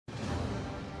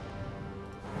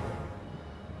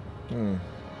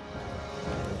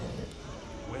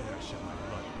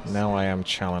Now I am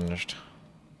challenged.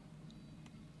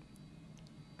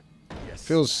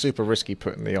 Feels super risky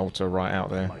putting the altar right out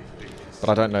there, but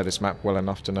I don't know this map well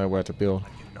enough to know where to build.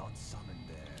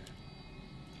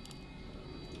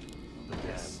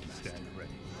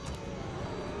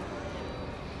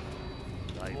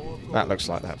 That looks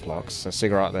like that blocks. So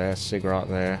cigarette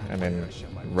there, and then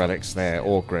relics there,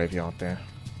 or graveyard there.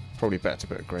 Probably better to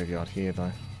put a graveyard here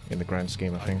though, in the grand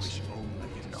scheme of things.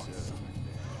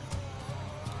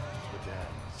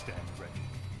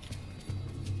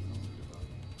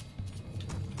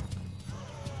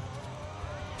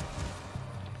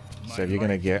 So if you're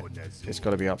gonna get, it's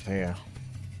got to be up here.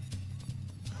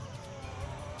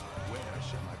 Where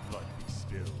shall my blood be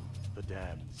spilled? The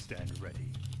damned stand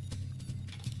ready.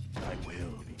 I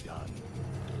will be done.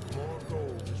 More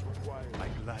gold is required. I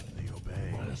gladly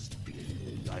obey.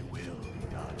 I will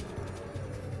be done.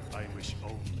 I wish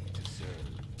only to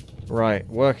serve. Right,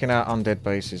 working out undead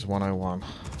bases 101.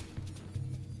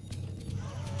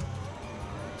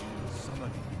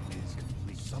 Summoning is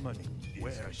complete. Summoning.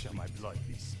 Where shall my blood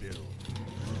be spilled?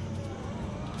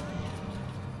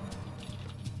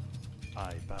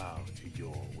 I bow to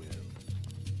your will.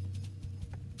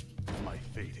 My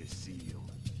fate is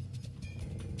sealed.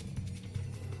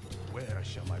 Where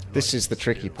shall my blood This is the be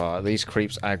tricky spilled? part. These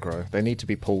creeps aggro. They need to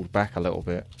be pulled back a little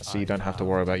bit so you don't have to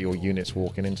worry about your units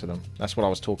walking into them. That's what I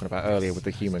was talking about earlier with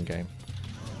the human game.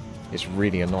 It's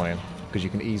really annoying because you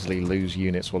can easily lose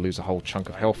units or lose a whole chunk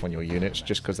of health on your units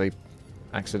just because they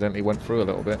accidentally went through a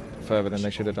little bit further than they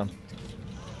should have done.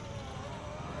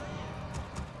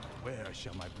 Where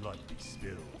shall my blood be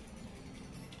spilled?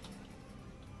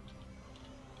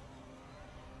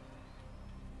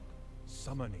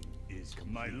 Summoning is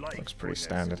complete. My life Looks pretty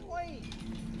standard.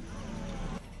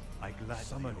 I gladly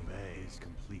summoning is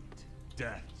complete.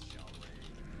 Death shall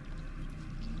reign.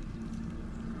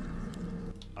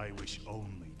 I wish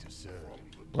only to serve.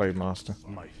 Blade Master.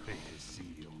 My fate is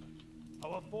sealed.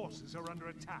 Our forces are under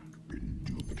attack.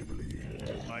 Indubitably.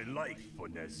 My life for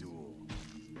Nazul.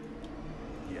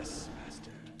 Yes,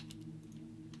 Master.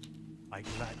 I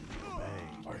gladly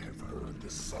obey. I have heard the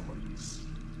summons.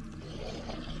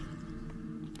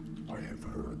 I have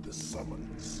heard the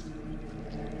summons.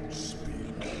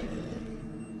 Speak.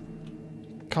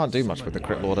 Can't do much with the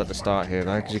Crypt Lord at the start here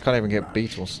though, because you can't even get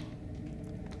beetles.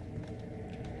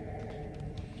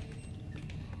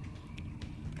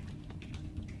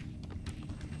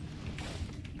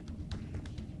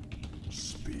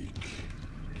 Speak.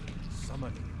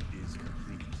 Summoning is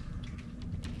complete.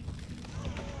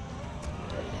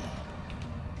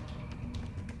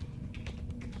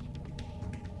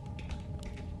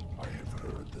 I have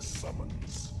heard the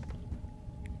summons.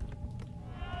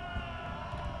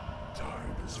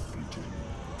 Time is fleeting.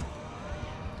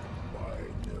 By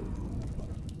Nerum.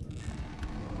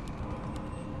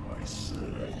 I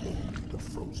serve only the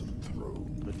frozen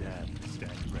throne. The damned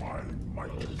stand ready. My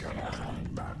might cannot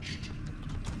be matched.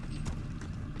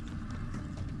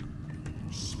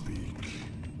 Speak.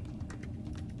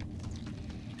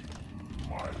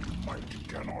 My might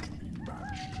cannot be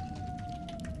matched.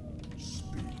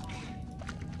 Speak.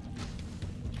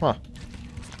 Huh.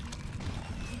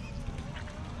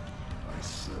 I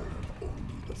serve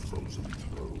only the frozen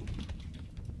throne.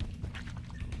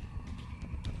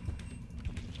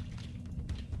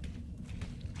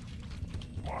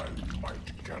 My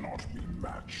might cannot be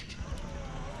matched.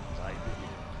 I bid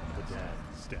the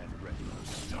damned stand ready.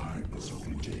 Time is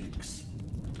fleeting.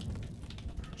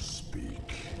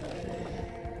 Speak.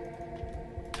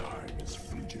 Time is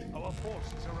fleeting. Our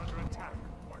forces are under attack.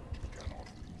 Might cannot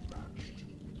be matched.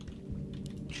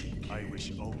 I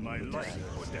wish all my life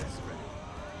for death ready.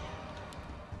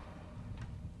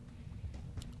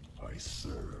 I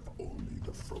serve only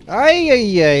the frozen. Ay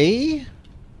ay ay!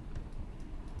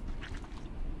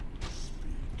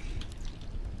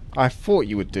 I thought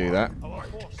you would do that. Our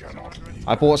forces are under attack.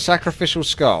 I bought Sacrificial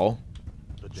Skull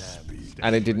The damned stand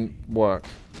and it didn't work.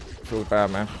 Feel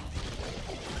bad, man.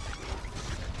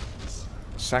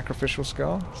 Sacrificial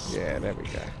Skull? Yeah, there we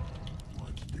go.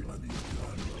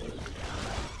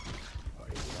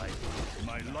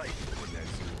 my life for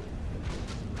death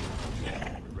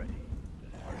ready.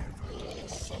 I have heard the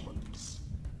summons.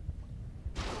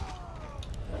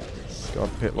 God,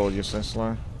 Pit Lord, you're so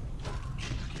slow.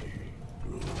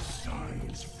 Time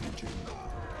is fleeting.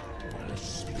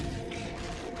 Speak.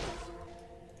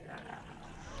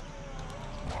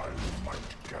 My might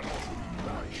cannot be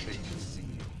matched.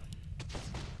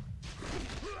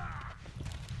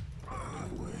 I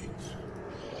wait.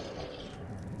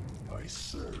 I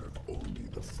serve only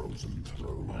the frozen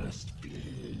throne.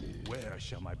 Where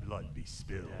shall my blood be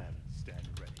spilled? Stand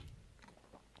ready.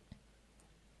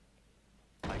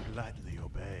 I gladly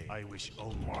obey. I wish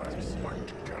only My to serve.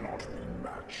 might cannot be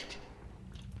matched.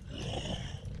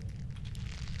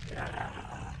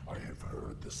 I have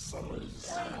heard the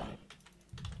summons.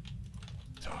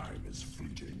 Time is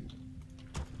fleeting.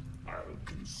 I'll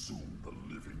consume the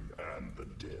living and the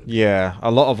dead. Yeah, a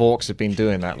lot of orcs have been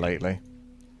doing that lately.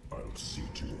 I'll see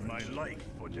to it. My life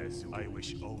for Jesu. I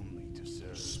wish only to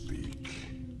serve. Speak.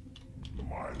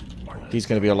 My might He's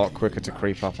going to be a lot quicker to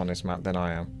creep up on this map than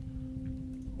I am.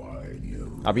 by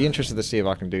you. I'll be interested to see if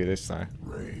I can do this though.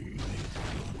 Reign.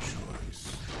 No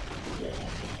choice. I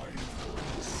have heard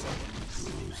the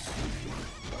summons.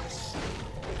 I serve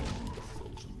only the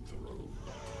frozen throne.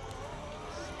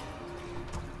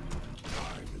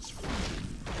 Time is fleeting.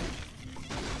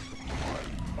 My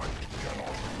might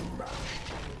cannot be matched.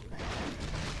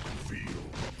 Feel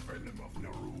the venom of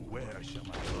Naru. Where shall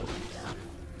my blood be spilled?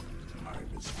 Time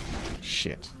is fleeting.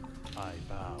 Shit. I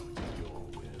bow to your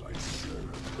will. I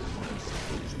serve the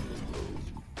frozen throne.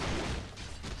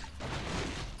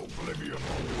 Oblivion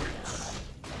awaits.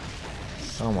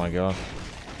 Oh my god.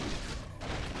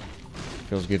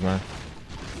 Feels good, man.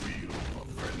 Feel the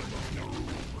venom of Naru.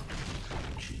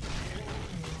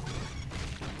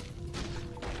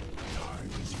 Time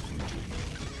is fleeting.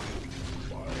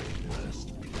 My last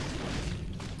week.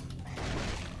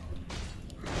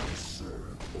 I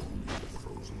serve only the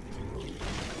frozen throne.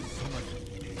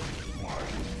 My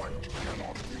might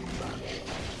cannot be matched.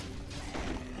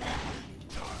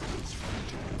 Time is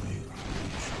fleeting.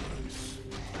 Choice.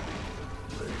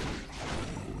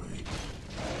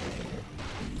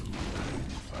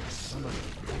 I summon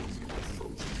only the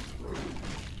frozen throne.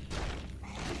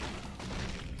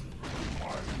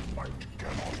 My might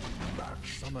cannot be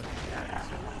matched. Summon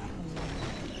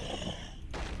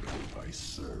I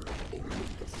serve only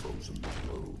the frozen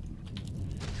throne.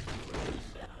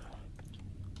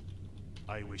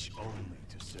 I wish only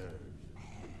to serve.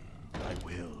 Thy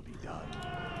will be done.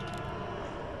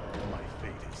 My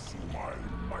fate is sealed. My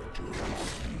might cannot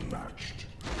be matched.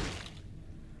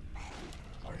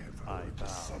 I have I heard bow the to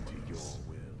summons. your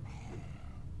will.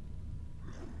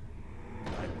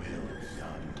 Thy will be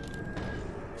done.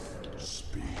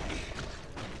 Speak.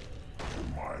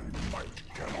 My might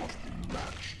cannot be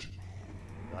matched.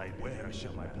 Thy where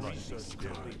shall my blood be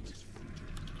spilled?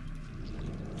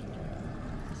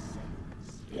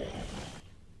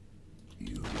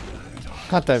 You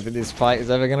I don't think this fight is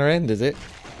ever going to end, is it?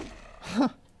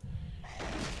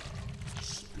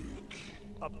 speak.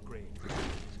 Upgrade.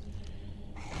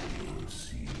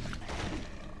 See.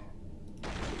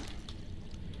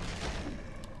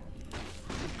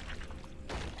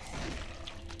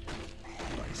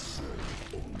 I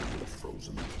serve only the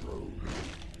frozen throne.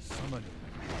 Summoning.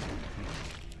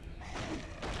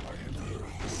 I have heard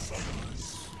the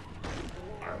summons.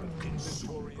 I'll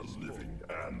consume the living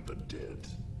and the dead.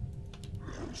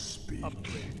 Speak.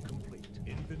 Upgrade complete.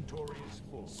 Inventory is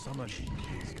full. Summoning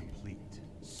is complete.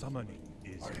 Summoning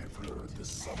is I have complete. heard the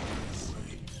summons.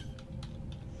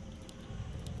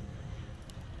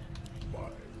 Why?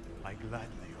 I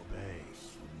gladly obey.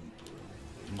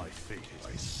 My fate I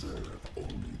is serve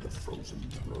only the frozen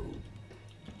throne.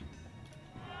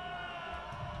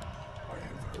 I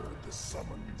have heard the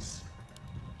summons.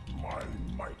 My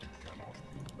might cannot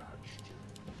be matched.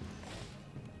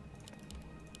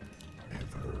 I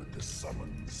have heard the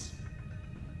summons.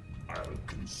 I'll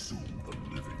consume the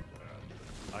living.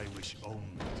 I wish only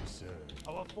to serve.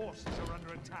 Our forces are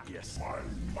under attack. Yes. My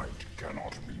might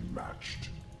cannot be matched.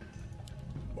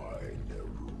 By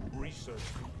Neru. Research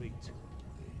complete.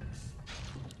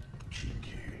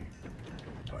 Kiki.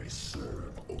 I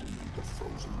serve only the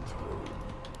frozen throne.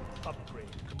 Upgrade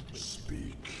complete.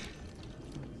 Speak.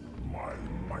 My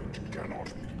might cannot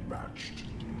be matched.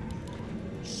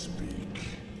 Speak.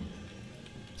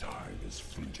 Time is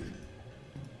fleeting.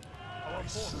 Our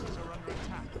forces are under Only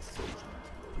attack. the frozen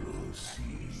throne.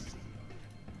 Proceed.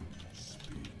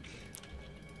 Speak.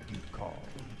 You call.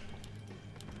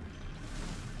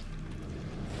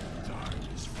 Time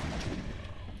is fleeting.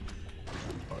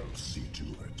 I'll see to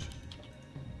it.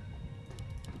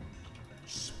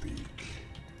 Speak.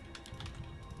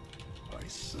 I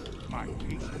serve My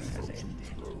only the patience has frozen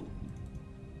throne.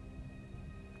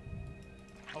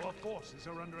 Our forces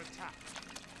are under attack.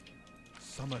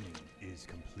 Summoning is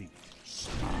complete.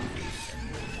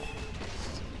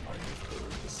 I have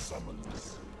heard the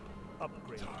summons.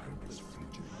 Upgrade Time is complete.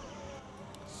 fleeting.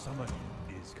 Summoning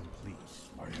is complete.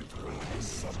 I have heard the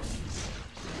summons.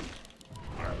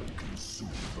 I'll consume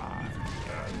the living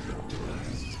and the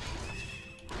dead.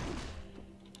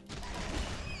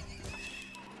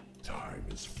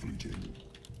 is fleeting.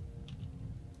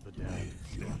 The damned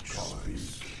stand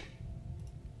Speak.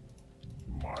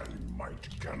 My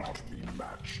might cannot be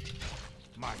matched.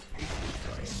 My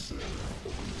patience Serve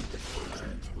only the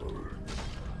frozen throne.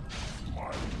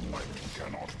 My might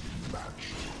cannot be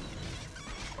matched.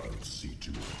 I'll see to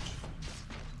it.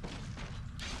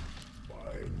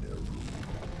 By Neru.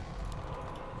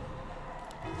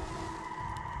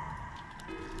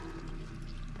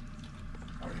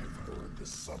 I have heard the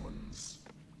summons.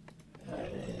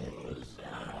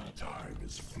 Time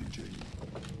is fleeting.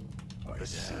 I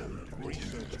serve only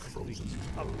the frozen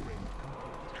throne.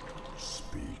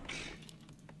 Speak.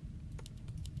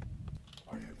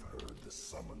 I have heard the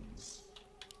summons.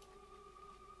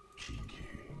 Kinky.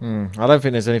 I don't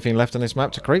think there's anything left on this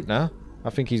map to creep now. I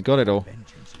think he's got it all.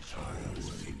 vengeance is Time is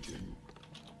fleeting.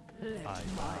 Let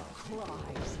my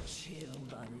cries chill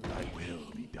the I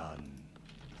will be done.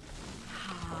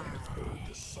 I have heard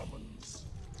the summons.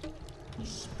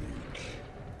 Speak.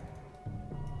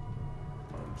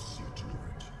 I'll see to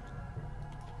it.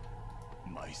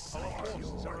 My sight is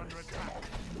yours.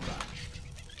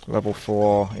 Level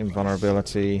 4,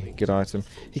 invulnerability, good item.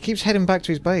 He keeps heading back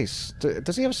to his base.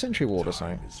 Does he have a sentry ward or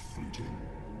something? Is fleeting.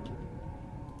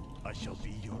 I shall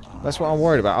be your eye. That's what I'm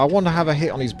worried about. I want to have a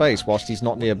hit on his base whilst he's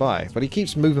not nearby, but he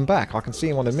keeps moving back. I can see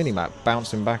him on the minimap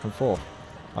bouncing back and forth.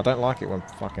 I don't like it when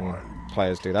fucking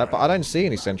players do that, but I don't see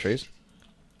any sentries.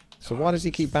 So why does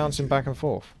he keep bouncing back and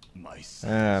forth? My sight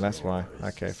Ah, is that's why.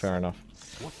 yours. Okay, fair enough.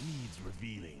 What needs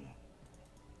revealing?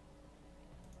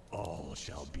 All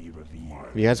shall be revealed.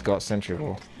 He has got sentry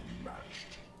wall.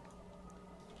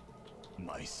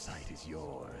 My sight is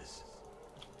yours.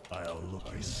 I'll look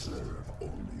I into serve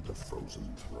only the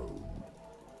frozen throne.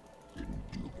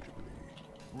 Indubitably.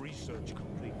 research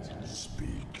complete.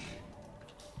 Speak.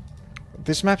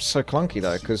 This map's so clunky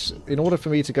though, because in order for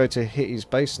me to go to hit his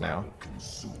base now,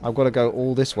 Consume I've got to go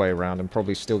all this way around and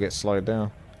probably still get slowed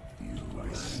down. you.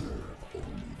 I serve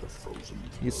only the frozen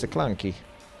throne. It's a clunky.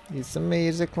 It's a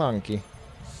clunky.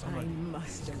 I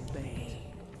must obey.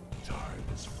 Time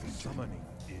is fleeting. Summoning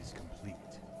is complete.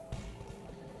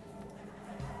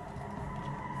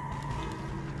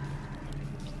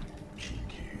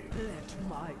 Kinky. Let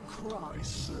my cry I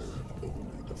serve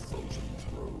only the frozen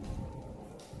throne.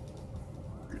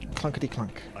 Clunkety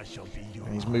clunk. I shall be your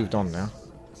And he's moved on now.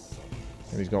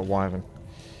 And he's got Wyvern.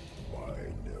 By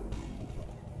Neru.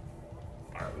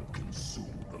 I'll consume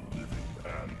the living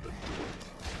and the dead.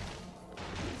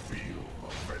 Feel the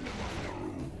venom of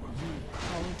Neru.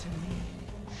 call to me.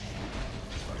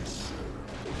 I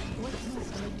serve What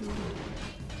must I do?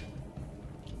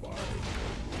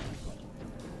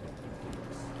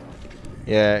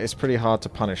 Yeah, it's pretty hard to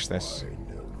punish this.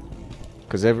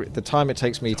 Because the time it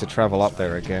takes me to travel up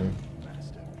there again,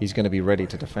 he's going to be ready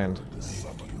to defend.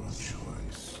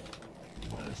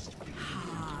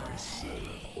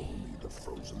 only the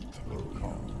frozen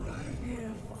throne.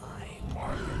 If I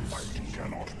My might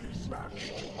cannot be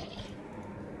matched.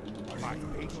 My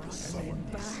patron. am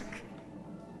back,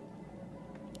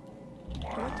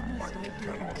 My might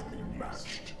cannot be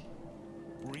matched.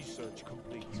 Research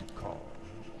complete. You call.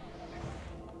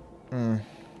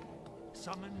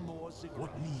 Summon more signals.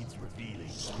 What needs revealing?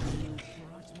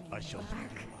 I shall be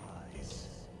your eyes.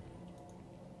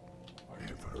 I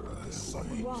have heard the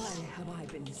summons. why have I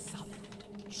been summoned?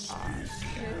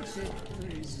 If it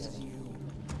pleases you.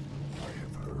 I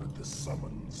have heard the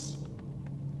summons.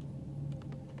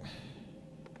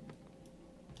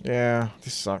 Yeah,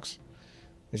 this sucks.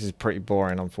 This is pretty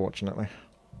boring, unfortunately.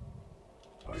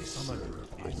 I serve only the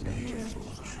frozen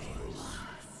throne.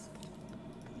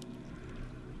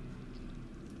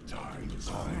 Time is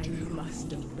I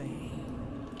must obey.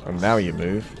 Oh, now you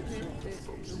move.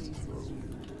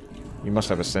 You must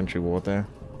have a sentry ward there.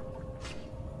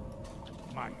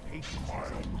 My patience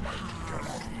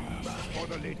for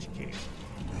the Lich King.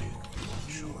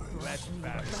 Red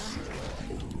back.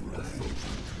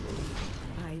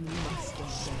 I must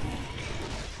obey.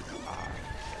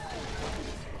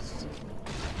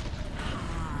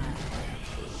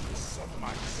 My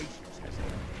patience has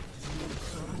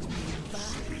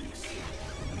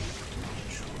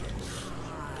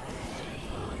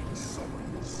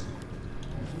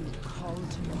Call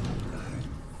to me.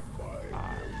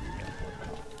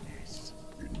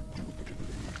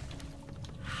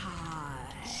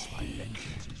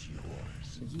 vengeance is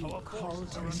yours. You call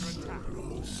to me.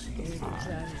 If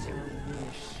that's your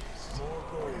wish.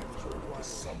 the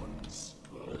summons.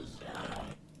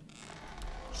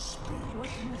 What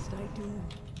must I do?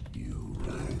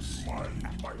 My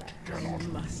might I cannot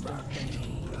must obey.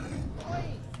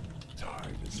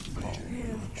 Time is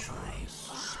fleeting. If I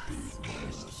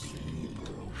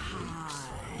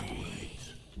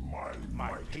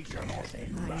I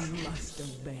must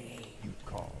obey. You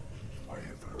call. I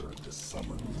have heard the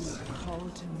summons. Call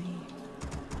to me.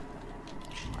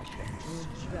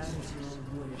 If that is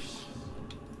your wish.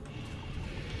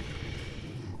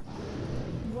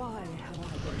 Why have I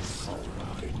been so I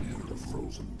near the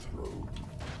frozen throne.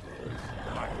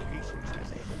 My patience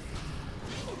has ended.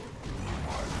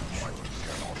 My might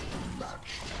cannot be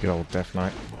matched. Good old Death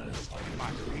Knight. My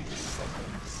patience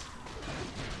summons.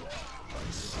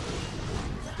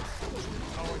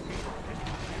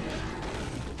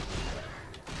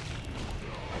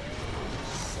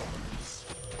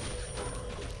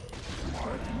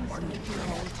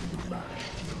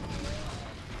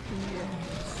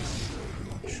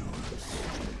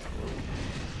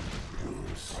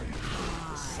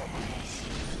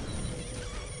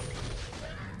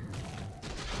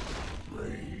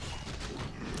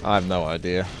 I have no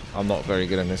idea. I'm not very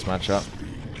good in this matchup.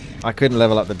 I couldn't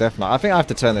level up the Death Knight. I think I have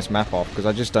to turn this map off because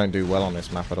I just don't do well on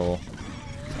this map at all.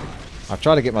 I've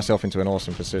tried to get myself into an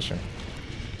awesome position.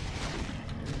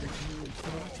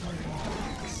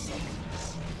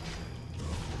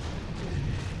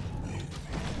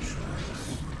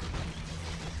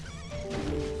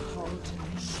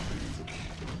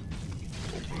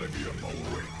 Oblivion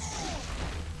awaits.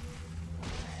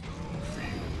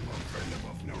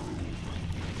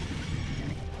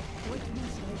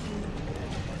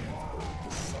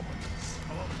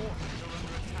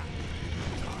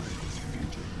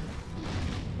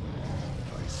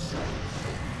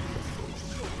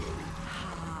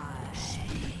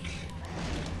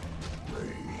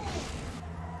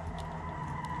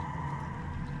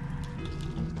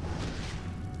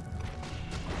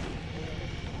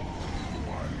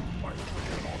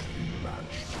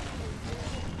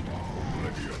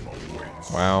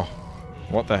 Wow.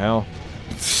 What the hell?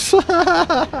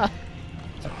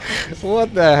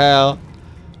 What the hell?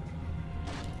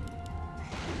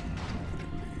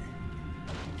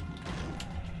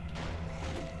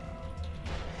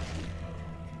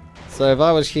 So if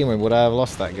I was human, would I have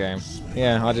lost that game?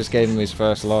 Yeah, I just gave him his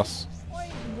first loss.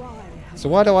 So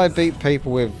why do I beat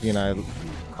people with, you know,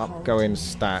 upgoing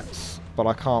stats, but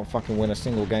I can't fucking win a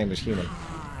single game as human?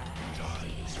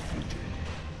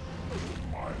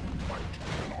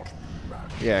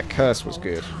 Yeah, Curse was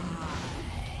good.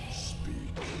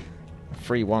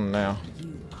 3-1 now.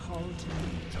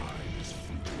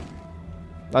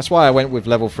 That's why I went with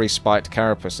level 3 Spiked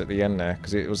Carapace at the end there,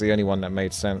 because it was the only one that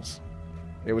made sense.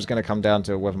 It was going to come down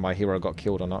to whether my hero got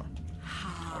killed or not.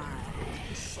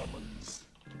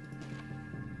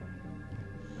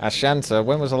 Ashanta,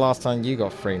 when was the last time you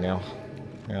got 3 now?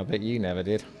 Yeah, I bet you never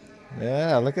did.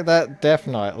 Yeah, look at that Death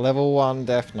Knight. Level 1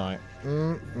 Death Knight.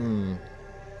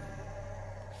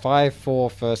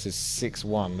 5-4 versus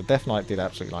 6-1. The Death Knight did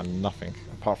absolutely like nothing,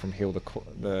 apart from heal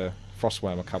the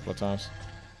Frostworm a couple of times.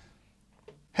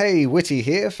 Hey, Witty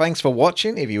here. Thanks for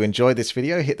watching. If you enjoyed this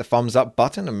video, hit the thumbs up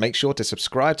button and make sure to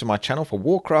subscribe to my channel for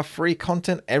Warcraft free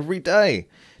content every day.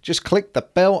 Just click the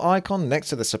bell icon next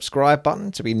to the subscribe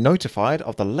button to be notified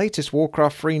of the latest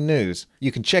Warcraft free news.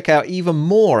 You can check out even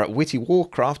more at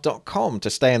WTiiWarcraft.com to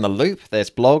stay in the loop. There's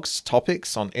blogs,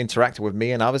 topics on interacting with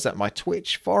me and others at my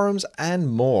Twitch, forums, and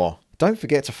more. Don't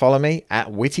forget to follow me at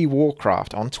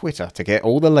WTiiWarcraft on Twitter to get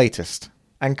all the latest.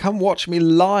 And come watch me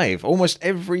live almost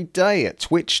every day at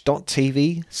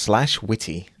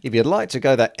twitch.tv/witty. If you'd like to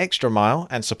go that extra mile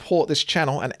and support this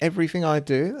channel and everything I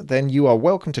do, then you are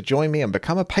welcome to join me and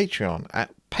become a Patreon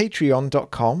at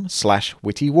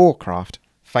patreon.com/WTiiWarcraft.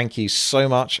 Thank you so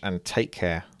much and take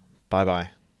care. Bye bye.